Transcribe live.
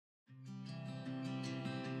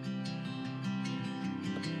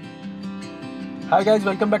Hi guys,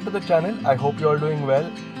 welcome back to the channel. I hope you are doing well.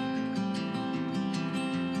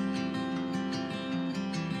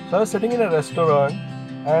 So I was sitting in a restaurant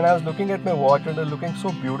and I was looking at my watch and it was looking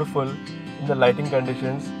so beautiful in the lighting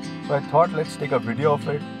conditions. So I thought let's take a video of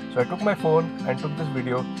it. So I took my phone and took this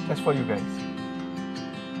video just for you guys.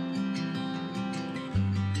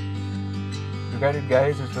 Look at it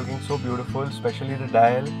guys, it's looking so beautiful, especially the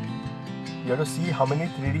dial. You have to see how many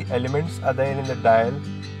 3D elements are there in the dial.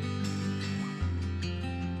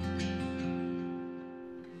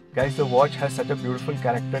 Guys, the watch has such a beautiful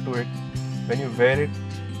character to it. When you wear it,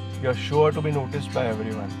 you're sure to be noticed by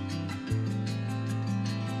everyone.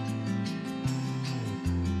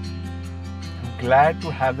 I'm glad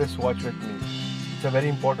to have this watch with me. It's a very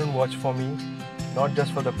important watch for me, not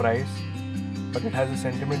just for the price, but it has a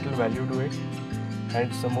sentimental value to it,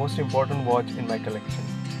 and it's the most important watch in my collection.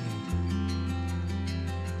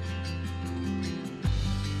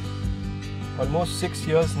 Almost 6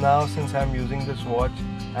 years now since I'm using this watch,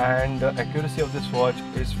 and the accuracy of this watch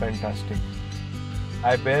is fantastic.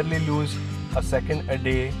 I barely lose a second a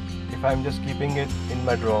day if I'm just keeping it in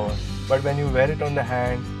my drawer. But when you wear it on the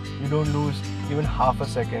hand, you don't lose even half a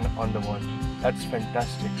second on the watch. That's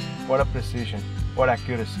fantastic. What a precision, what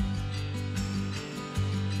accuracy.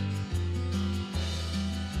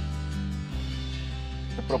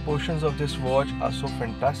 The proportions of this watch are so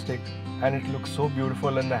fantastic and it looks so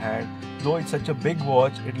beautiful in the hand. Though it's such a big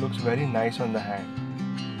watch, it looks very nice on the hand.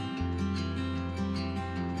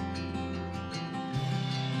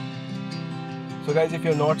 So guys, if you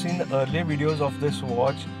have not seen the earlier videos of this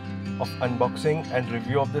watch, of unboxing and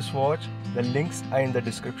review of this watch, the links are in the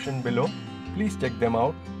description below. Please check them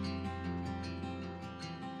out.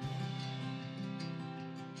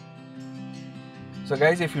 So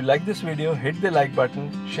guys, if you like this video, hit the like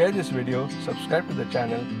button, share this video, subscribe to the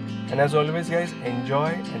channel, and as always guys, enjoy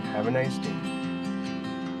and have a nice day.